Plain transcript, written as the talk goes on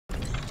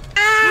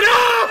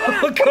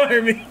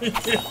Carmi.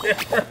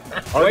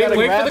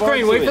 Wait for the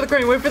crane. Wait for the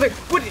crane. Wait for the.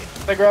 What?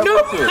 No.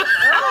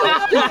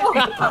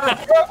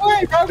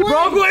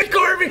 Wrong way,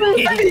 Carmi.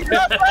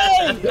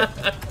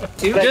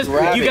 You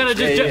gotta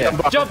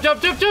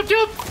just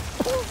jump.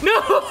 No.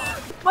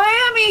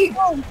 Miami.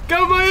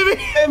 Go Miami.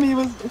 Miami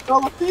was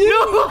all up to you.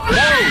 No.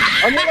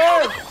 On your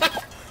left.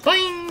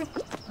 Boing.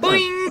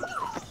 Boing.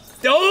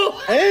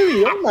 Oh.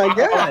 Miami. Oh my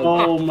God.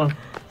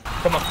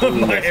 Come on,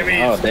 Miami.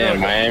 Oh damn,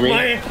 Miami.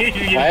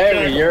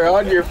 Miami, you're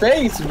on your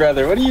face,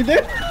 brother. What are you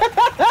doing?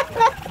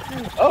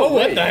 Oh,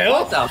 what the hell?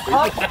 What the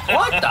fuck?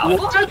 What the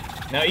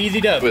fuck? Now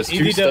easy dub.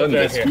 Easy dub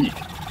right here.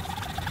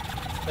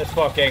 Let's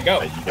fucking go.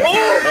 He's a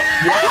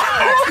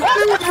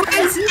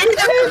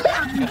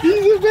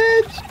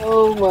bitch.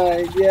 Oh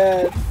my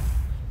God.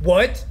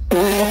 What?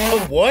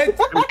 What?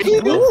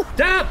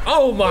 Stop!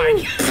 Oh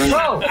my!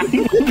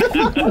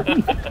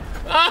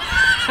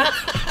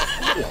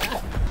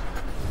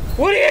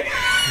 What are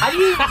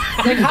you?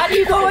 How do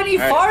you go any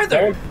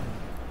farther?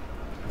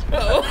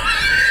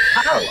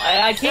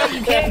 I can't.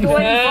 You can't go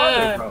any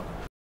farther, bro.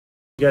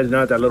 You guys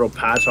know that little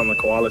patch on the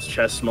koala's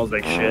chest smells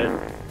like shit?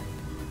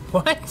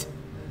 What?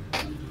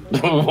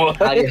 What?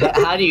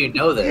 How do you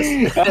know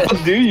this? How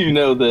do you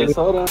know this?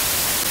 Hold on.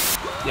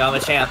 Yo, I'm a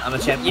champ.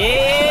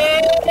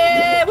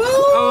 Yeah! Woo!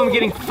 Oh, I'm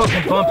getting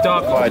fucking bumped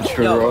off.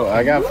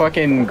 I got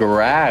fucking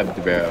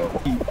grabbed, bro.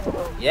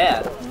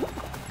 Yeah.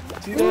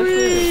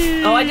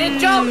 Oh, I didn't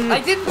jump!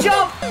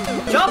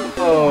 Jump!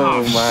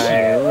 Oh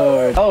my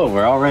lord. Oh,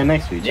 we're all right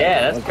next to each other.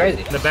 Yeah, that's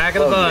crazy. In the back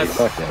of the bus.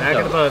 Back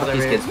of the bus.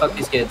 Fuck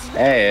these kids.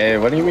 Hey,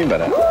 what do you mean by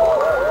that?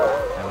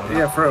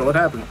 Yeah, for real, what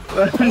happened?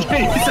 He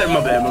said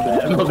my bad.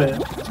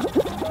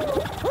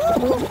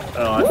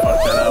 Oh, I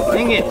fucked that up.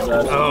 Dang it!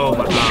 Oh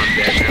my God, I'm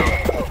dead now.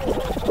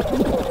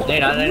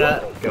 They're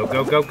not. Go.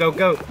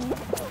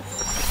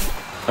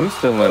 I'm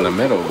still in the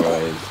middle,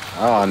 guys.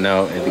 Oh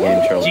no, the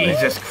game trolls me.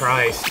 Jesus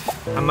Christ.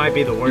 I might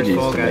be the worst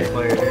Fall Guys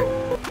player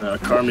here.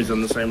 Carmi's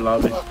in the same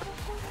lobby.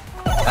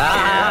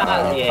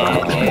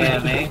 Yeah,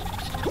 man.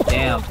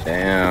 Damn.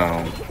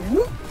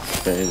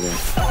 Crazy.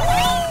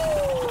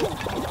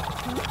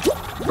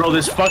 Bro,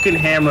 this fucking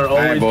hammer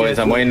always. Alright, boys,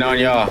 I'm waiting on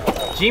y'all.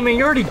 G-Man,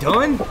 you already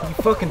done? You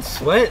fucking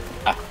sweat.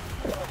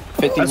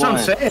 51. That's what I'm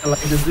saying. Like,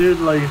 the dude,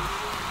 like.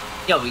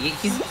 Yo,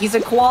 he's a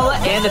koala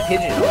and a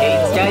pigeon, okay?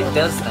 This guy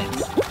does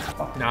things.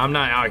 No, I'm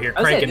not out here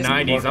cranking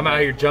 90s. I'm out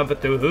here jumping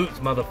through hoops,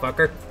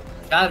 motherfucker.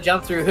 Gotta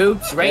jump through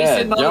hoops,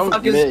 racing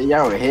motherfuckers.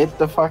 Yo, hit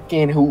the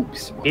fucking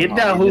hoops. Hit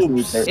the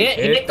hoops.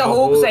 Hit the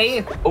hoops,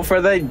 eh?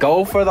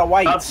 Go for the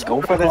whites.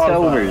 Go for the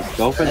silvers.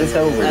 Go for the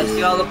silvers. Let's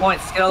get all the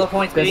points. Hit the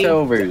baby.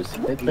 silvers.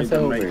 Hit the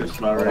silvers.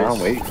 Hold on,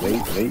 wait.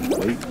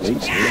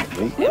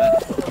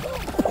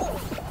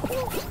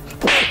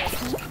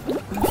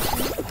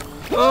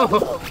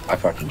 Oh. I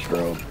fucking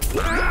trolled.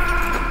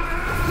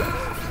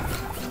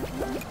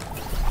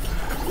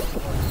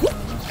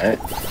 Hey.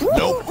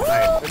 Nope.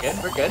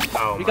 We're good.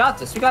 Oh, we got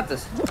this.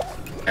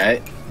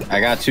 Hey, I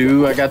got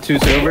two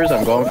silvers.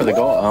 I'm going for the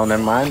goal. Oh,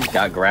 never mind.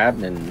 Got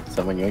grabbed and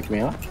someone yanked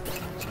me off.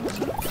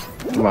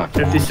 Come on.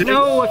 56.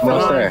 No,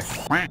 almost there.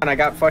 And I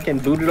got fucking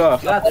booted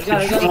off. You got it.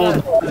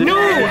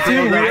 No,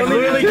 dude, I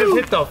literally just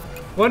hit the.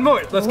 One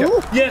more. Let's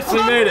go. Yes,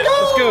 we made it.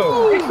 Let's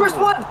go. First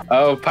one.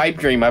 Oh, pipe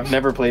dream. I've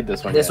never played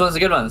this one. This one's a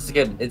good one. This is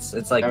good. It's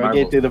like Navigate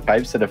marbles. through the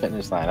pipes to the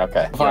finish line.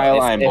 Okay. Yeah,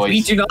 line, boys. If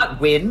we do not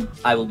win,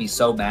 I will be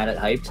so mad at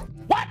Hyped.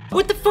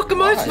 What the fuck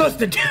am I supposed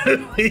to do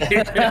here?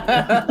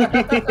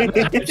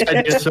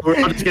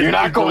 You're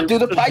not going through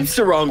the pipes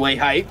the wrong way,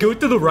 Hype. Go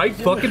through the right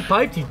fucking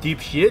pipe, you deep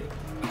shit.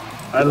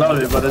 I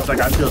love it, but it's like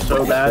I feel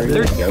so bad.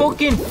 They're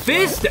fucking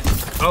fisted.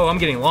 Oh, I'm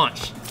getting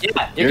launched.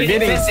 Yeah, you're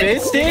getting fisted?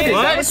 Is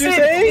that what you're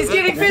saying? He's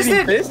getting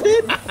fisted.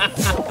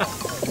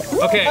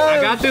 Okay,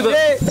 I got through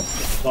the...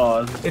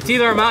 Pause. It's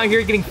either I'm out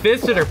here getting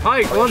fisted or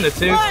piped. One of the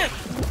two.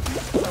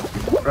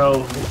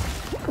 Bro.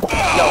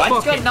 Yo, I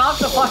just got knocked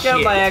the fuck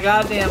out by a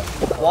goddamn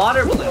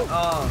water balloon.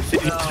 Oh, See,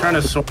 he's trying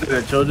to swing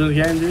at children's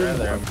game, dude.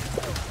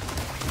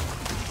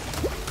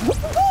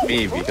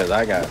 Me, because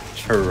I got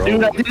churro.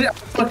 Dude, I did it.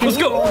 Let's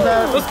go.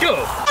 Let's go.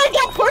 I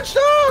got punched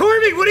off.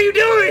 Corby, what are you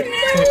doing?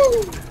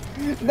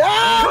 No.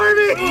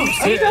 Corby.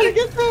 I gotta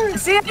get there.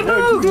 See it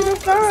move.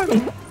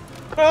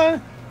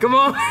 Come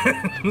on.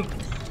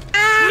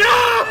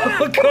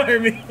 No,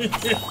 Corby. Wait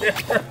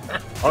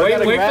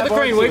for the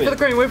crane. Wait for the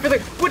crane. Wait for the.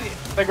 What?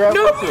 I grabbed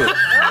No.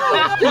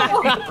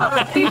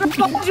 You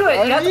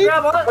have to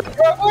grab on.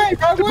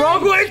 The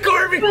wrong way,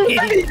 Corby.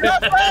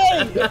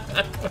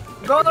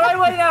 Go the right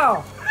way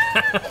now.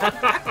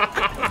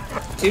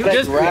 You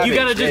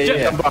gotta just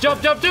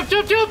jump.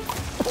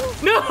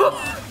 No.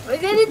 I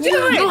didn't do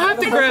it. You don't have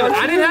to grab it.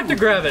 I didn't have to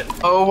grab it.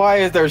 Oh, why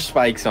is there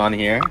spikes on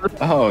here?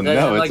 Oh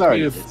no, it's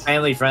already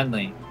family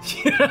friendly.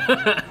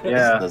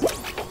 Yeah.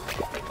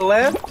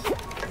 Left.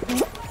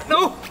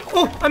 No.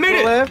 Oh, I made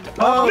it. Left.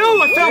 Oh,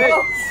 no, I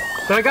fell.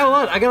 But I got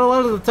a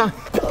lot of the time.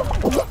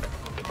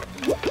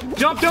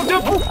 Jump.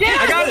 Yeah,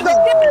 I got it.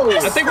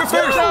 Yes. I think we're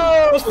first.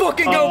 Let's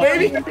fucking go,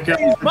 baby.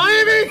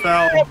 Miami.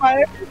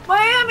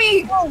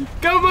 Miami.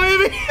 Go,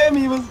 Miami.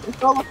 Miami was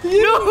all up to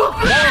you. No.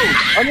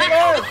 I'm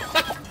there.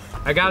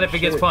 I got it if it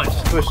gets punched.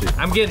 Push it.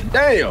 I'm getting.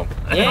 Damn.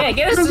 Yeah,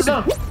 get us to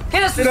some.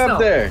 Get us to Get up some.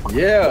 there.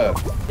 Yeah.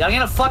 Y'all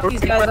gonna fuck these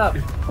guys up.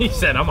 He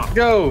said, I'm a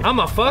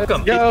fuck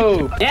him.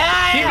 Go.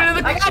 Yeah. Keep it in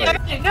the I got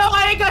it. No,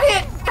 I ain't got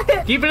hit.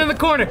 Keep it in the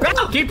corner.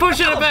 Keep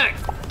pushing it back.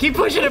 Keep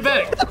pushing it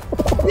back.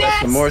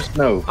 Yes. Some more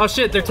snow. Oh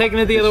shit, they're taking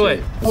it the other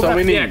way. That's all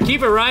we need. Yeah,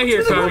 keep it right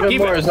here, Carter.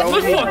 Keep it. Let's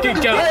fucking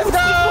go. Let's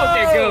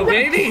fucking go,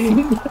 baby.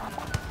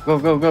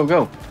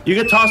 Go. You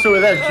can toss it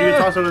with X.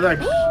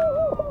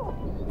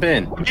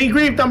 Ben. I'm being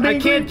griefed. I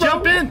can't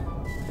jump in.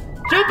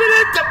 Jump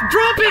in.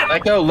 Drop it.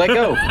 Let go.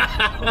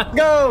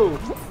 Go.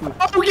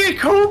 Oh, get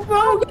cool,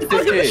 bro. Get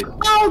fucking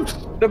out.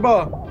 The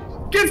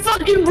ball. Get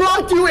fucking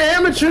blocked, you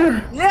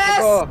amateur. Yes.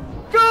 Go.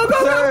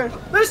 Go.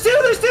 There's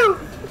two.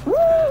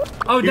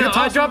 Oh no,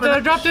 I dropped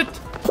it.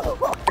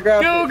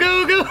 Go.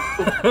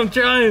 I'm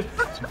trying.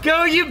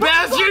 Go, you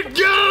bastard.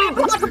 Go.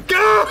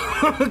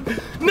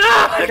 No,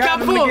 I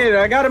got full.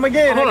 I got him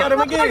again.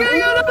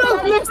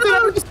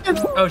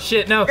 Oh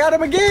shit, no. Got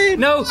him again.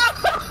 No.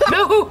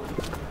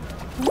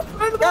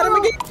 Got him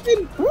again.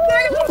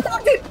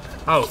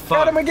 Oh fuck.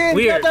 Got him again.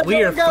 We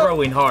are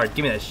throwing hard.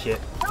 Give me that shit.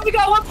 We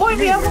got 1 point.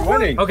 We're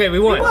winning. Okay, we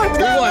won. Let's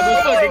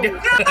fucking go.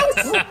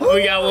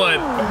 We got one.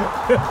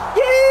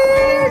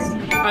 Yes.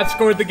 I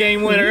scored the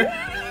game winner.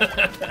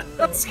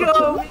 Let's go.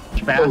 Oh,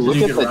 look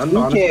at the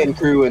toucan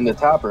crew in the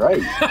top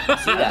right.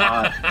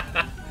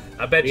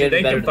 I bet you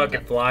they can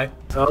fucking fly.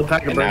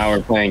 And now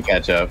we're playing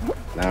catch up.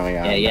 Now we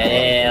got.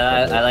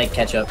 Yeah. I like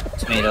ketchup,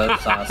 tomato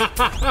sauce.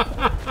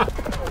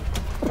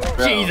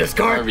 Bro, Jesus,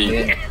 Carter. Harvey,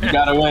 you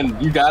gotta win.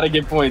 You gotta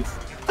get points.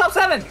 Top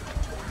 7.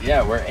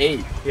 Yeah, we're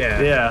 8.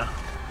 Yeah.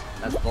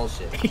 That's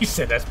bullshit. He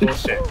said that's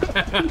bullshit.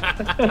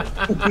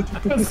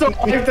 That's so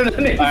hyped and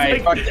then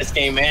Alright, fuck this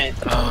game, man.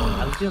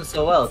 I'm doing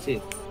so well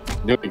too.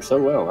 Doing so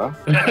well, huh?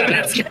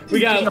 We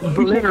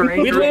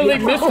literally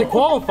missed the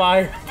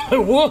qualifier.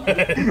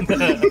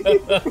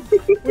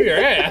 We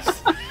are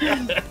ass.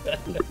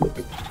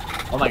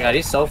 Oh my god,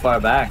 he's so far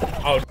back.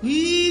 Oh,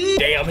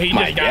 damn, he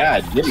My just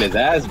got. God, getting his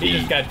ass He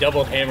just beat. got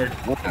double hammered.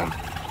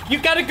 You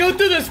gotta go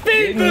through the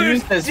speed Didn't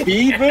use boost. the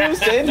speed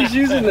boost and he's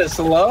using the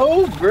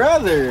slow?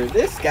 Brother,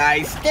 this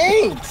guy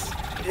stinks.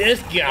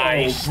 This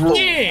guy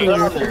stinks.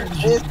 Brother,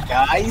 this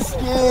guy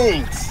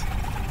stinks.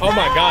 Oh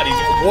my god, he's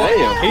what?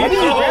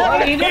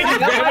 Damn. He's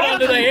grabbing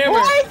onto the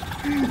hammer.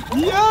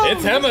 Yo,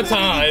 It's hammer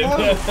time.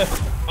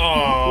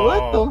 Oh.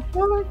 what the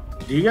fuck?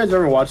 Do you guys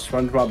ever watch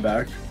SpongeBob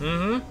back?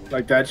 Mm-hmm.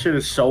 Like, that shit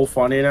is so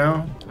funny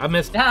now. I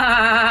missed.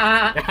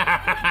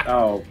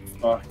 Oh,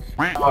 fuck.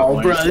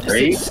 Oh, bro, this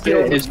Grapes? is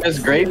still... It's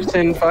just grapes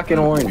and fucking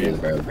oranges,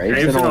 bro.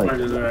 Grapes and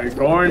oranges. oranges.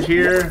 Orange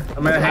here.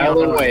 I'm gonna hang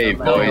Island on. wave,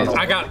 boys.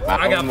 I got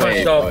Island punched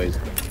wave, off. boys.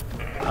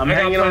 I'm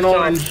hanging on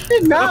orange.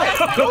 Did not.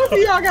 Both of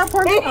y'all got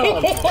punched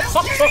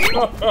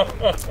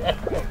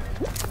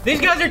off.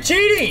 These guys are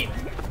cheating.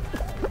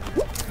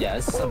 Yeah,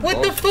 this is some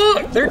What the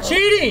bullshit. fuck? They're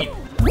cheating.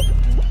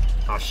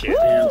 Oh shit.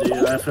 Damn,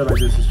 dude, I feel like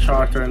this is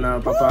chalked right now,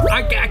 Papa.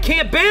 I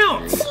can't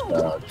bounce.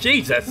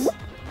 Jesus.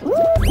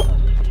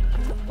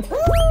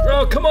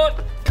 Oh, come on,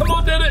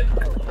 did it.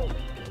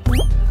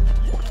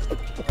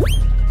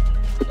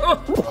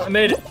 Oh, I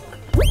made it.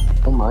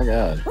 Oh my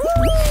god.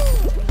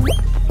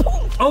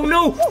 Oh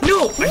no,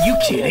 are you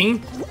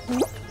kidding?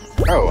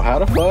 Bro, how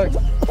the fuck?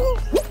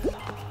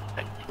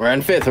 We're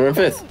in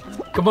 5th.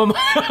 Come on,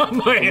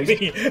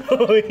 Miami.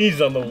 Oh,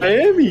 he's on the way.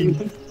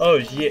 Miami. Oh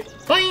shit.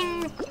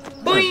 Boing,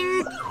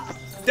 boing.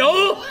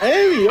 Oh,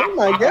 Miami, oh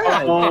my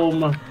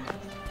god.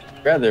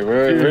 Brother,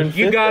 we're in 5th.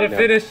 you gotta right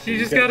finish. You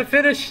just gotta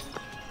finish.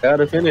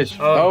 Gotta finish.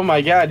 Oh. Oh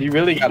my god, you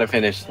really gotta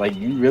finish. Like,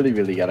 you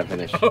really gotta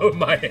finish. Oh,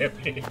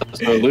 Miami.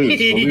 So lose.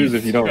 We'll lose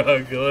if you don't.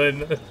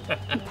 Struggling.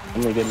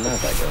 I'm gonna get mad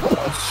at that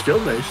guy. Skill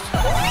based.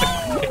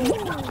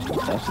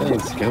 Stop saying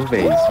skill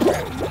based,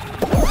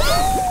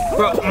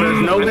 Bro,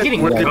 no I'm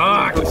getting network.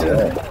 cocked.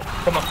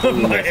 Come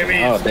on,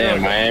 Miami. Oh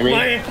damn, Miami.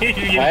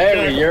 Miami,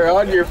 Miami, you're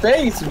on your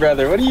face,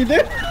 brother. What are you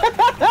doing?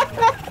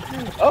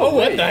 Oh,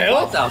 what wait. the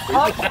hell? What the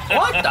fuck?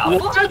 What the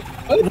fuck?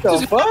 What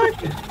the fuck?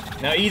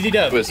 Now, easy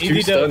dub. Was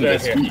Easy too dub stunned to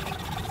right here. speak.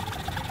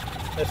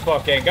 Let's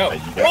fucking go.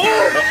 He's a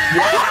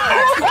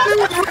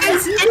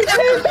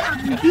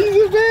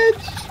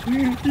bitch.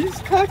 He's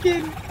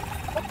cucking.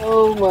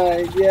 Oh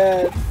my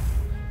god.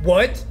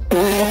 What?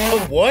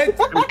 What?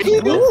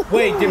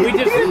 Wait, did we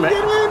just...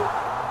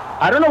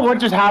 I don't know what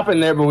just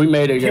happened there, but we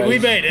made it, guys. We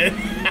made it.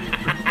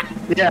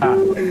 Yeah.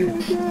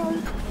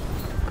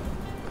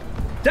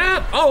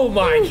 Damn! Oh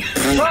my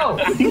Bro!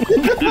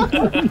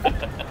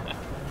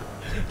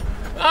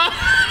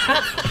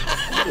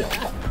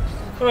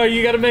 Oh,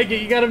 you gotta make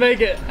it. You gotta make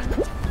it.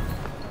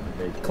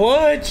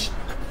 Clutch.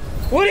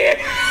 What are you?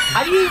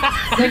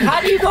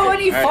 How do you go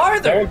any All right,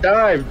 farther?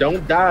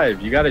 Don't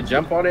dive. You gotta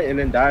jump on it and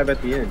then dive at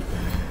the end.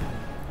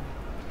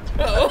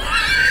 How?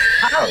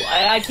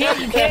 I can't.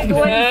 You can't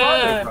go any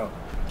farther, bro.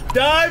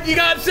 Dive, you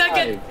got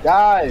second.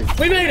 Guys.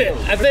 We made it,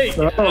 I think.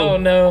 Oh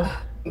no.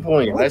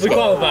 Point. We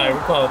qualified. We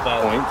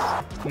qualified.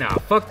 Points. Nah,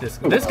 fuck this.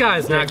 This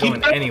guy's not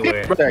going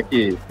anywhere.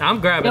 I'm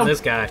grabbing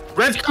this guy.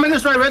 Red's coming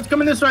this way. Red's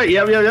coming this way.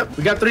 Yep.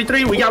 We got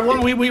 3-3. We got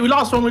one. We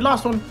lost one. We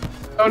lost one.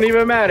 Don't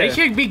even matter. They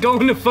should be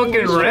going to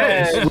fucking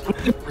red.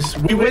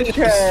 We win. Get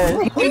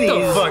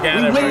the fuck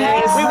out of here.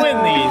 We win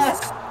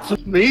these.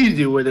 I'm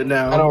easy with it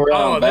now.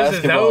 Oh,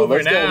 this is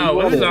over now.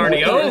 This is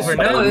already over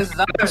now. This is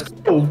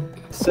ours.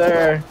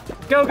 Sir.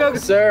 Go.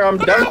 Sir, I'm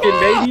dunking,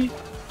 baby.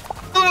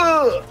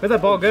 Where'd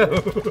that ball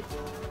go?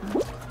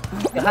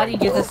 How do you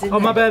get this in Oh,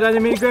 my there? bad. I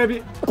didn't mean to grab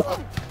you.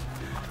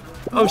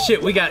 Oh,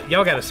 shit.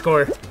 Y'all got to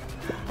score.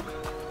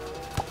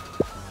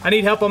 I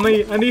need help on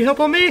me.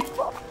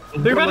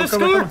 They're about to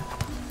score.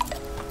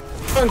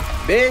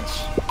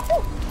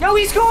 Bitch. No,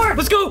 he scored!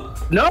 Let's go.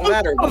 No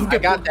matter. I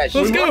got that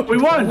shit. Let's go. We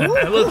won.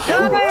 Let's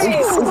go.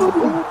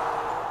 Nice!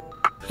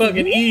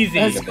 Fucking easy.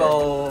 Let's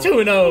go.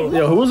 2-0.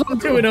 Yo, who was on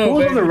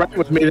 2-0, the right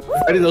with me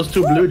fighting those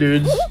two blue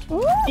dudes?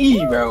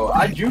 Bro,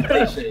 I drew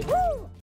that shit.